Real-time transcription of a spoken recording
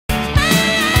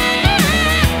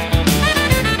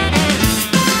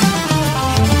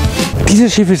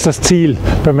Dieses Schiff ist das Ziel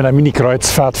bei meiner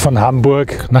Mini-Kreuzfahrt von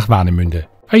Hamburg nach Warnemünde.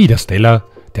 AIDA Stella,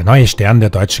 der neue Stern der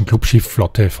deutschen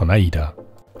Clubschiffflotte von AIDA.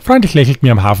 Freundlich lächelt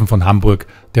mir am Hafen von Hamburg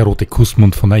der rote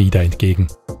Kussmund von AIDA entgegen.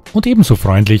 Und ebenso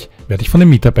freundlich werde ich von den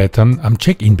Mitarbeitern am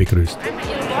Check-in begrüßt.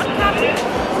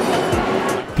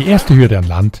 Die erste Hürde an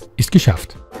Land ist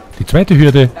geschafft. Die zweite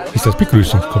Hürde ist das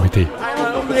Begrüßungskomitee.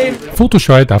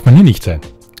 Fotoscheu darf man hier nicht sein.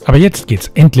 Aber jetzt geht's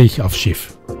endlich aufs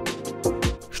Schiff.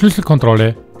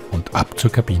 Schlüsselkontrolle und ab zur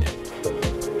Kabine.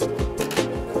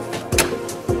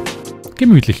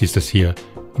 Gemütlich ist es hier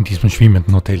in diesem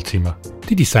schwimmenden Hotelzimmer.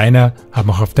 Die Designer haben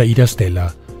auch auf der AIDA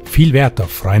Stella viel Wert auf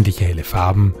freundliche helle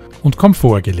Farben und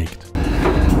Komfort gelegt.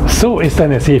 So ist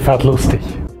eine Seefahrt lustig.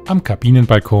 Am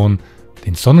Kabinenbalkon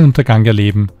den Sonnenuntergang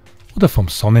erleben oder vom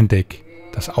Sonnendeck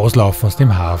das Auslaufen aus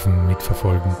dem Hafen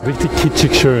mitverfolgen. Richtig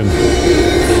kitschig schön.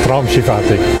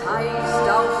 Traumschiffartig.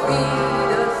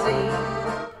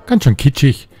 Ganz schön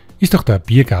kitschig ist auch der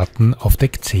Biergarten auf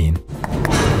Deck 10.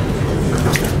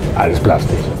 Alles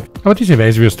Plastik. Aber diese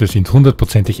Weißwürste sind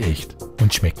hundertprozentig echt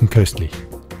und schmecken köstlich.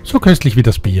 So köstlich wie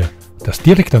das Bier, das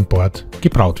direkt an Bord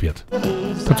gebraut wird.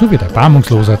 Dazu wird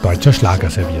erbarmungsloser deutscher Schlager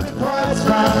serviert.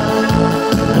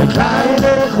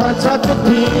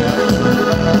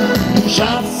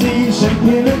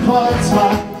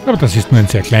 Aber das ist nur ein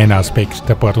sehr kleiner Aspekt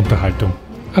der Bordunterhaltung.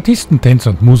 Artisten, Tänzer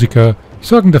und Musiker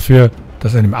sorgen dafür,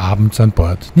 dass einem abends an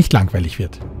Bord nicht langweilig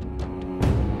wird.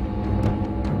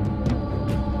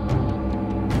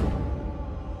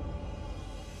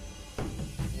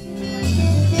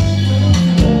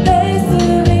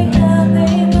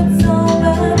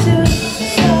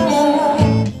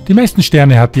 Die meisten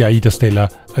Sterne hat die AIDA Stella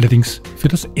allerdings für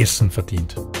das Essen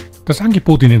verdient. Das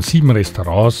Angebot in den 7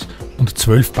 Restaurants und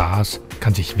 12 Bars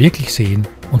kann sich wirklich sehen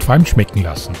und vor allem schmecken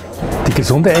lassen. Die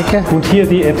gesunde Ecke und hier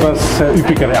die etwas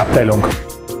üppigere Abteilung.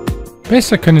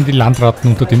 Besser können die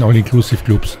Landratten unter den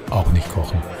All-Inclusive-Clubs auch nicht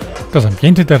kochen. Das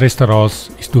Ambiente der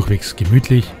Restaurants ist durchwegs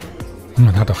gemütlich und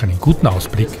man hat auch einen guten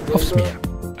Ausblick aufs Meer.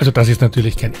 Also das ist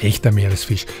natürlich kein echter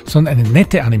Meeresfisch, sondern eine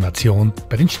nette Animation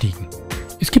bei den Stiegen.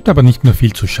 Es gibt aber nicht nur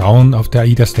viel zu schauen auf der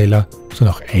AIDA Stella,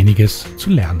 sondern auch einiges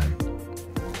zu lernen.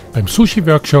 Beim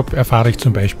Sushi-Workshop erfahre ich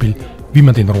zum Beispiel, wie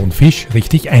man den rohen Fisch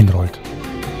richtig einrollt.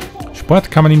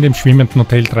 Sport kann man in dem schwimmenden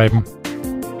Hotel treiben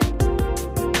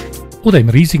oder im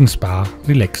riesigen Spa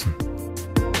relaxen.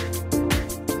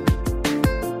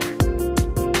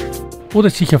 Oder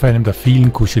sich auf einem der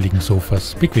vielen kuscheligen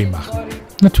Sofas bequem machen.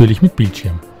 Natürlich mit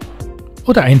Bildschirm.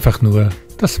 Oder einfach nur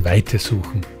das Weite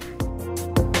suchen.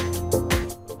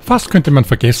 Fast könnte man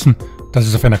vergessen, dass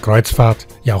es auf einer Kreuzfahrt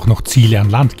ja auch noch Ziele an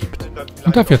Land gibt.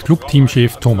 Und dafür hat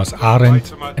Clubteamchef Thomas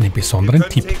Arendt einen besonderen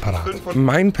Tipp parat.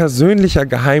 Mein persönlicher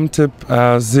Geheimtipp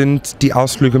sind die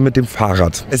Ausflüge mit dem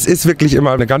Fahrrad. Es ist wirklich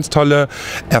immer eine ganz tolle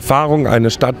Erfahrung,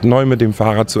 eine Stadt neu mit dem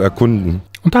Fahrrad zu erkunden.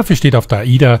 Und dafür steht auf der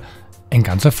AIDA ein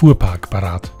ganzer Fuhrpark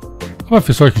parat. Aber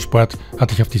für solchen Sport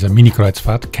hatte ich auf dieser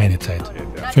Mini-Kreuzfahrt keine Zeit.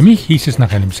 Für mich hieß es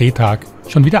nach einem Seetag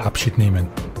schon wieder Abschied nehmen.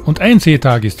 Und ein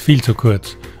Seetag ist viel zu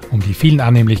kurz, um die vielen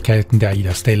Annehmlichkeiten der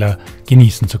AIDA Stella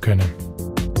genießen zu können.